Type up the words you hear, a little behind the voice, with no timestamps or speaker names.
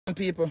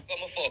people.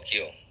 Come fuck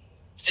you.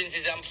 Since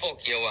it's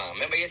fuck you one.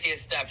 Remember you say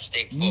stop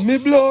stick fuck. Me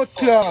blood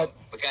clot.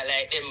 Because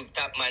like them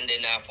top man they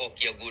not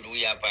fuck you good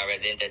we are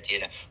as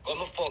entertainer.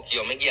 Come fuck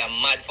you. Me give a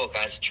mad fuck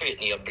and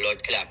straighten your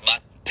blood clot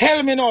back.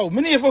 Tell me now.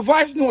 Me need for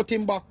voice note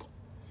him back.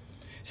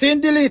 See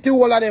delete the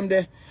whole of them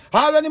there.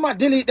 All of them are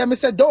delete them. Me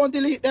say don't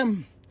delete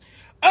them.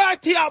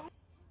 RT up.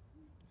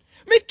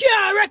 Me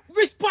can't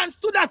response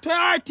to that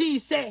what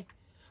RT say.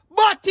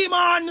 Batty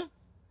man.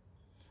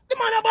 The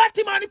man a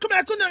batty man. He come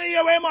here couldn't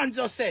hear what man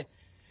just say.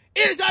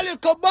 He's a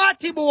little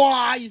batty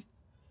boy.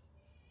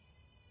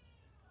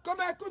 Come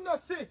here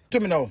couldn't see. To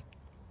me now.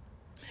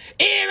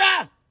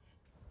 Era.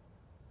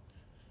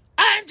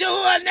 Andrew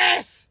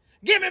Holness.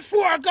 Give me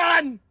 4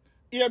 gun.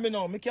 Hear me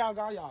now. Me can't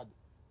go yard.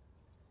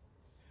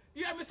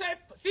 You hear me say,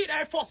 see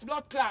that first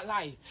blood clot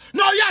lie.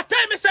 No, you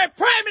tell me say,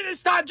 Prime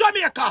Minister of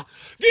Jamaica,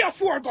 give you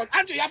 4 gun.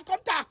 Andrew, you have to come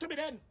talk to me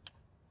then.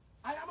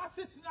 I am a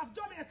citizen of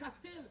Jamaica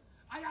still.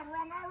 I am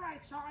wrong or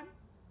right, Sean?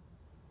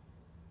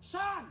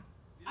 Sean,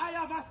 I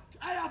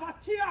have a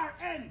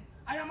TRN.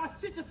 I am a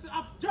citizen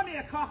of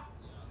Jamaica.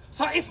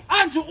 So if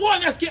Andrew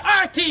Holness give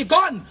RT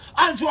gun,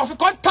 Andrew have to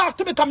come talk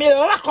to me because me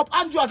lock up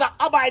Andrew as an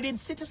abiding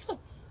citizen.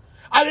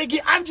 I will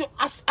give Andrew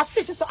a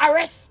citizen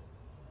arrest.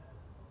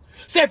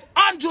 Say if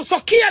Andrew so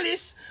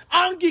careless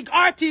and give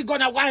RT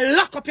gun, I'm going to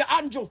lock up your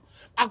Andrew.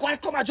 I'm going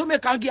to come to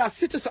Jamaica and give a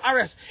citizen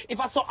arrest. If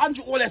I saw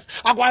Andrew Holness,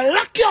 I'm going to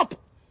lock you up.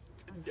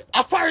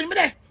 I'm firing me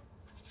there.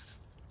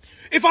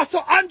 If I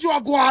saw Andrew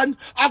I'm going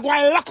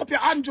to lock up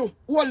your Andrew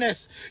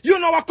Holness. You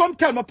know what? Come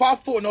tell me per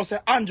phone now say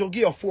Andrew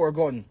give you 4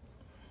 gun.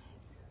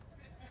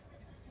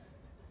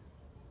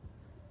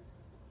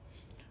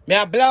 Me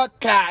a blood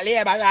clot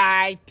labor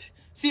right.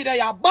 See there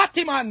your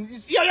body man. You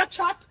see your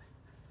chat?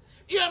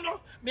 You know?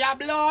 Me a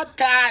blood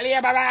clot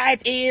labor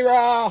right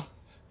hero.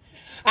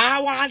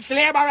 I want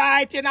labor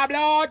right in a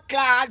blood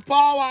clot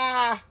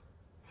power.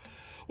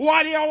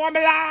 What do you want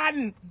me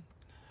land?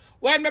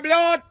 When me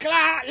blood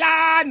clot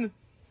land.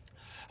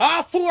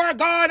 A 4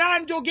 gun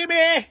Andrew give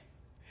me.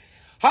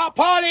 A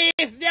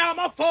police down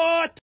my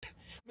foot.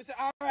 Me say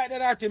alright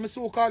then RT, me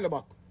so call you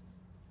back.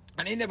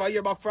 And he never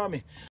hear back from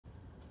me.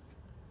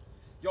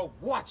 Yo,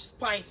 watch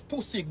Spice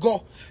pussy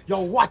go.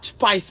 Yo, watch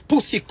Spice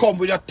pussy come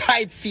with your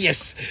tight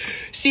face.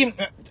 See,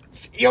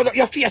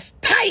 your face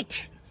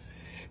tight.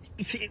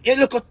 See, you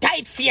look a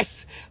tight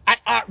face.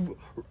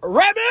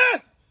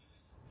 Rebel!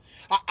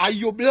 Are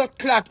you blood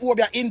clot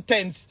over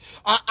intense?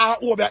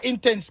 Over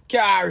intense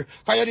car?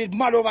 Are you did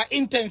mad over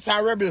intense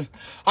and rebel?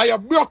 Are you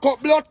broke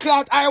up blood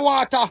clot eye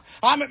water?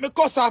 I make me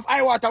cuss off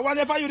eye water.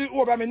 Whenever you did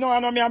over me, no, I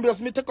know me and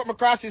just me take up my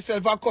cross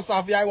itself and cuss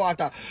off the eye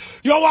water.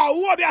 You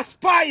want over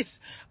Spice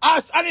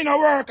and in a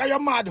work, are you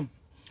mad?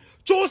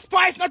 Choose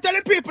Spice, not tell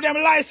the people them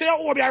lie, say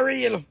you over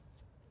real.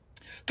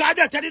 Cause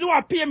that they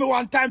don't pay me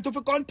one time to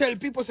come tell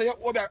people say you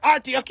over.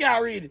 RT, you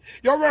can't read.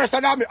 You're worse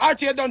than me.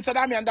 RT, you done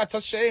than me, and that's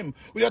a shame.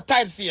 With your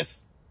tight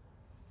face.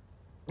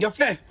 You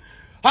fair?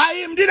 I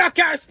him did a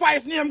carry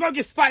Spice name, go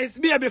get Spice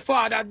baby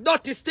father.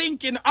 Dirty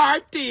stinking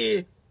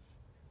RT.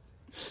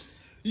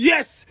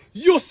 Yes,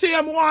 you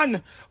same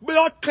one.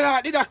 Blood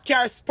clot did a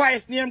carry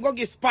Spice name, go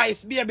get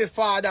Spice baby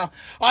father.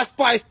 A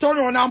Spice turn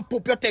around and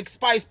poop, you take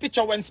Spice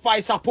picture when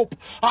Spice a poop.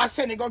 And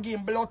send it go give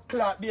him blood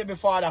clot baby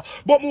father.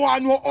 But more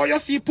know how you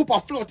see poop a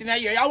float in a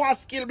year. You want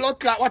to skill blood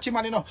clot, watch him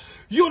man, you know.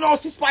 You know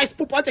see Spice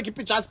poop, I take a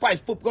picture of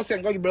Spice poop, go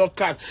send go give blood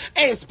clot.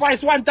 Hey,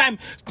 Spice one time,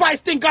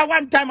 Spice think of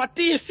one time a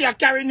TC a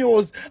carry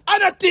news.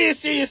 And a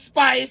TC is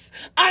Spice,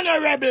 and a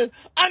rebel,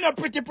 and a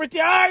pretty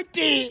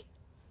RT.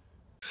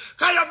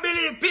 Can you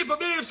believe, people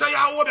believe so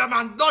you're over,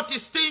 man, dirty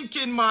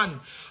stinking, man.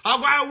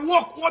 I'm going to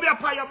walk over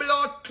for your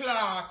blood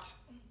clot.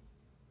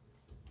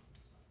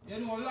 You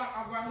know,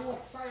 I'm going to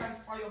walk science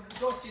for your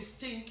dirty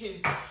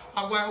stinking.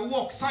 I'm going to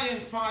walk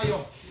science for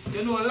you.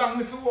 You know,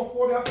 long if you walk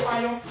over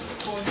for you,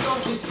 for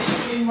dirty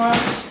stinking, man.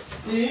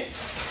 Eh?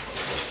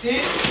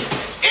 Eh?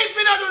 If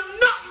me not do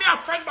knock me a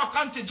friend back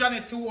onto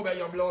Janet to over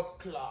your blood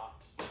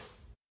clot.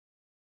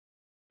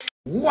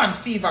 1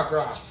 fever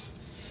grass.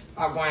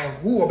 I'm going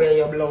to obey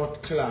your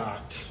blood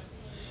clot.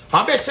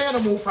 I bet you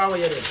don't move from where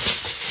you did.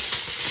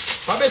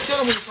 I bet you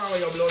don't move from where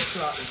your blood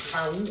clot.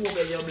 I will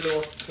obey your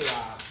blood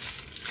clot.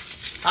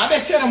 I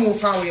bet you don't move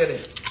from where you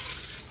did.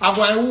 I'm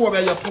going to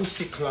obey your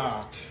pussy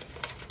clot.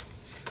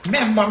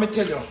 Remember me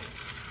tell you,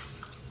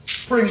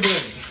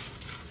 Pringles,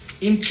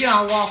 him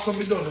can't walk when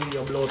me done with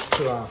your blood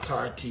clot,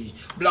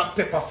 RT. Black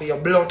pepper for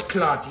your blood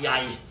clot,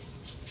 yai.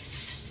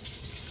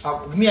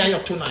 Me and you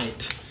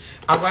tonight.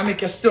 I'm going to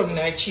make you stung in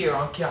a chair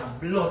and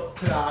can't blood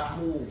clot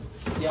move.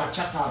 You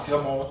chat off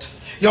your mouth.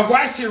 You're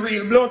going to see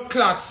real blood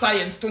clot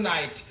science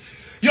tonight.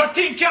 You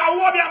think you're a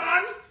warrior,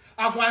 man?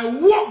 I'm going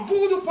to walk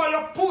voodoo for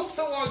your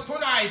pussy hole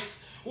tonight.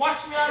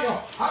 Watch me and you.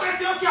 I bet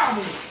you can't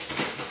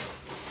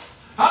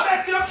move. I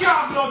bet you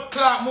can't blood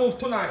clot move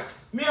tonight.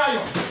 Me and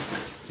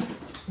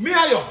you. Me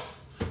and you.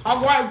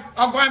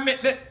 I'm going to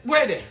make the...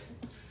 Where there?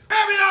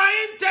 Maybe not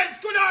intense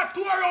could not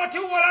tour out the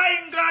whole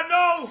of England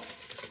now.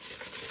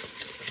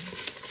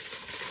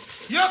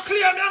 You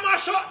claim you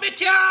mash up my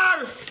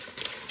car.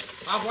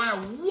 I'm going to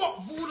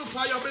walk voodoo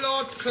for your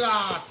blood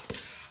clot.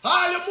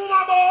 All you move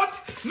about,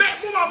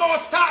 make move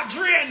about start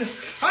drain.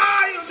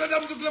 I'm going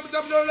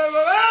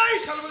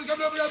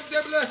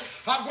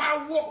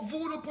to walk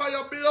voodoo for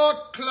your blood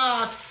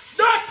clot.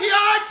 Dirty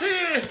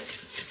auntie.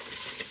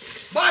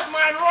 Bad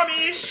man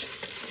Romish.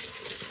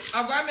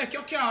 I'm going to make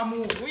your car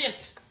move.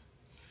 Wait.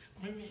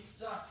 Let me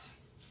start.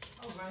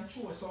 I'm going to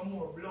throw some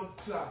more blood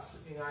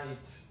clots in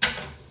it.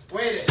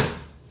 Wait there.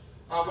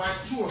 I'm going to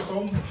throw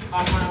some.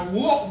 I'm going to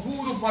walk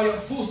voodoo for your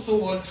pussy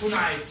hole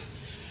tonight.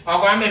 I'm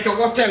going to make you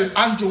go tell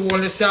Andrew Wall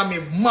to say me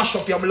mash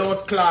up your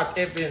blood clot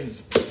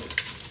Evans.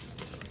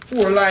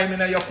 4 lime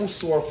in your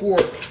pussy hole. 4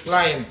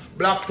 lime.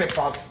 Black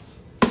pepper.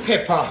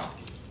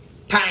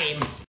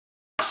 Thyme.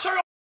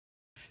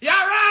 You're a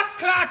ras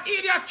clot,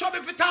 idiot chubby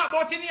if you talk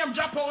about the name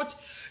drop out.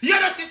 You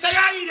just say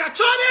you're idiot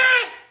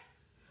chubby.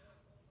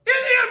 His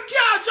name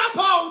can't drop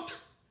out.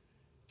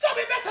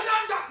 Chubby better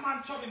than that,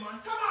 man, Chubby,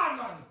 man. Come on,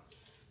 man.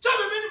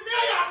 Chubby, me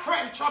your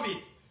friend, Chubby.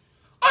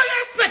 How you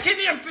expect his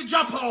name to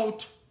drop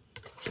out?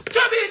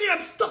 Chubby, his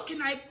name stuck in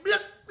my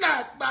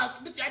blood bag.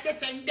 This is the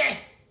same day.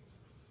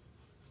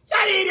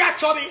 You idiot,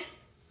 Chubby.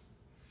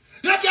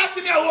 You can't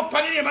see me walk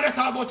on the name and they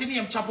talk about the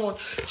name drop out.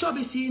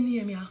 Chubby, see his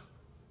name, yeah.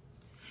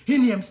 His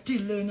name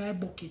still in a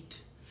bucket.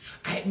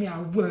 I me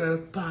a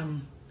work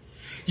pan.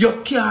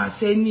 You can't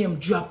say name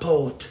drop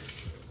out.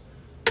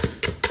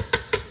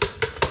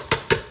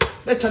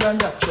 Better than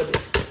that, Chubby.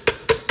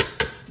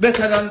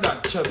 Better than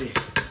that, Chubby.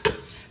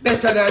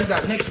 Better than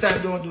that. Next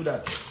time, don't do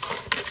that.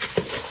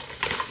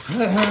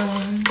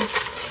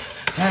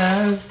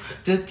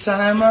 Have the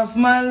time of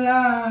my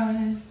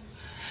life.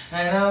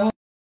 And I want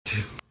to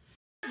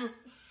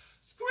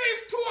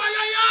squeeze 2 of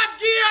your yard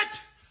gate.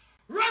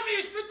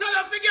 Ramesh, me tell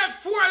you to get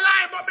 4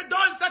 lime, but me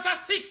done that a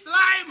 6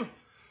 lime.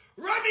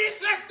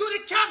 Ramesh, let's do the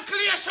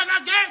calculation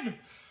again.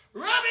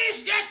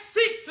 Ramesh get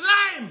 6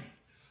 lime.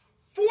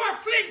 4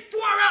 fling 4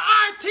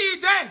 RT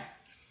there.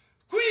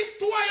 Squeeze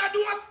 2 of your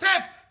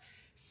doorstep.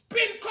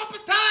 Spin couple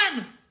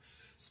time.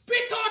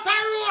 Spit out a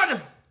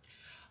road.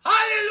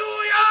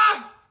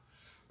 Hallelujah.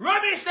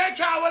 Ramesh, they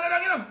can't well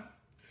done, you know.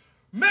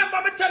 Remember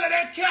me tell you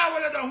they can't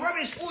well done.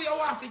 Ramesh, who you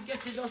want to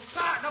get it? Just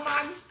start the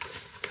man.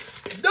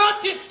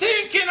 Dirty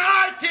stinking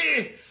RT.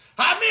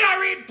 And me I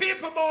read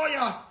people boy.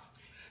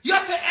 You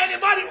say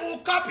anybody who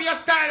copy your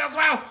style go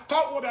out,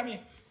 come over me.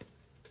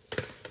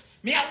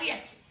 Me I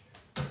wait.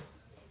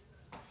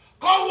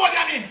 Come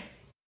over me.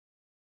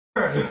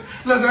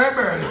 Look at her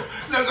bird.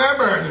 Look at her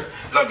bird.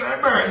 Look at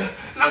her bird.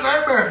 Look at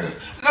her bird.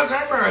 Look at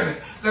her bird.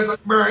 Look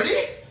at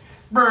birdie.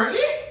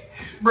 Birdie.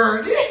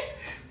 Birdie.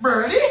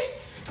 Birdie.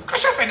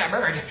 Catch up for that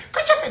bird.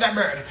 Catch up for that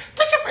bird.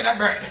 Catch up for that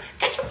bird.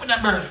 Catch up for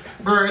that bird.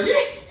 Birdie.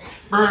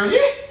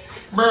 Birdie.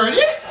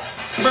 Birdie.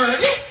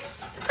 Birdie.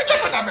 Catch up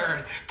for that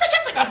bird. Catch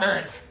up for that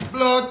bird.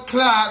 Blood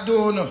clot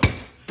donor.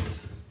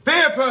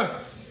 Paper.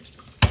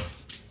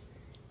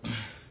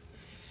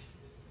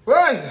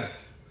 Well,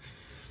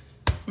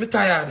 I'm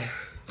tired.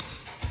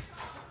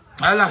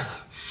 I like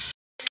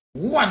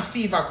 1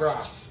 fever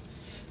grass.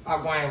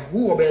 I'm going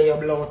to obey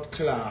your blood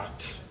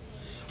clot.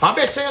 I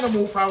bet you don't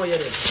move from where you're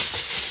there.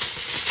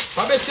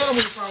 I bet you don't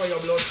move from where your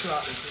blood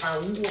clot. I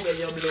will obey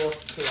your blood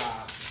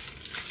clot.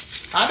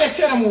 I bet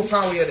you don't move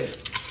from where you're there.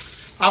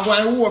 I'm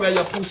going to obey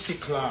your pussy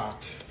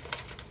clot.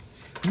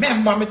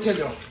 Remember me tell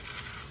you,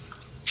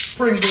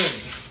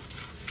 Pringles.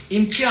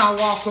 Him can't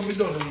walk when we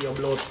done with your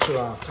blood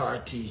clot,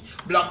 RT.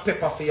 Black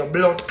pepper for your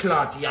blood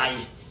clot, yai.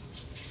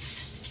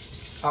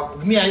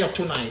 Me and you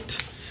tonight.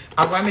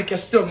 I'm going to make you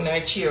stuck in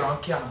a chair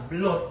and can't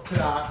blood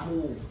clot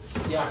move.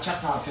 You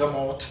chat off your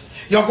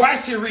mouth. You're going to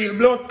see real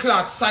blood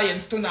clot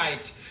science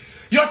tonight.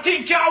 You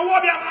think you're a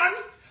warrior, man?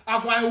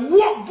 I'm going to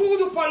walk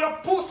voodoo for your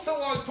pussy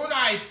hole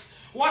tonight.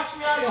 Watch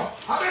me and you.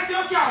 I bet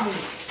you can't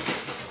move.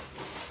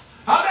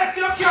 I bet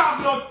you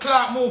can't blood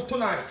clot move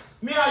tonight.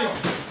 Me and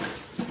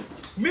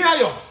you. Me and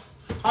you.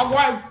 I'm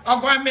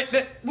going to make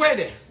the... Wait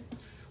there.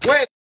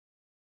 Wait.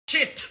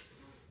 Shit.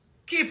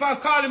 Keep on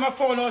calling my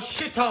phone or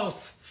shit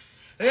house.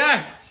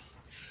 Yeah.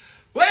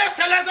 Where's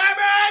the leg of the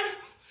bird?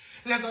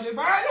 Leg of the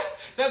bird.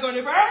 Leg of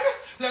the bird.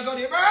 Leg of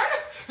the bird.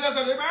 Leg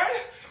of the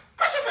bird.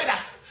 Catch your feather.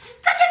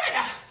 Catch your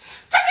feather.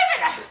 Catch your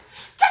feather.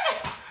 Catch your...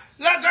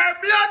 Leg of a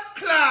blood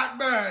clot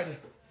bird.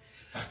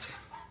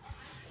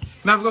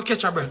 I have to go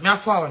catch a bird. I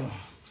have fallen.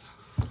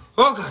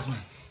 Oh God,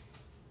 man.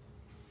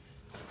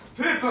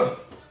 People.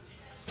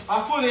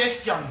 I fully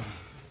ex-gang.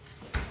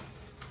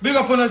 Big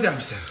up on us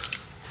themselves.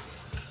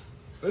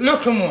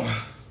 Look more.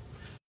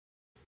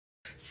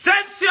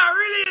 Since you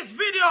release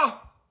video,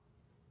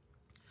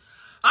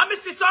 I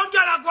see some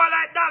girl go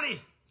like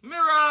Dolly.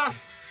 Mirror.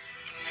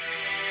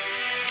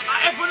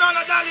 If you know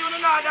Dolly, you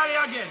know Dolly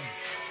again.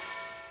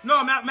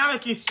 No, I'm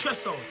making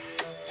stress out.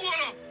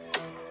 Hold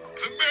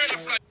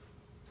up.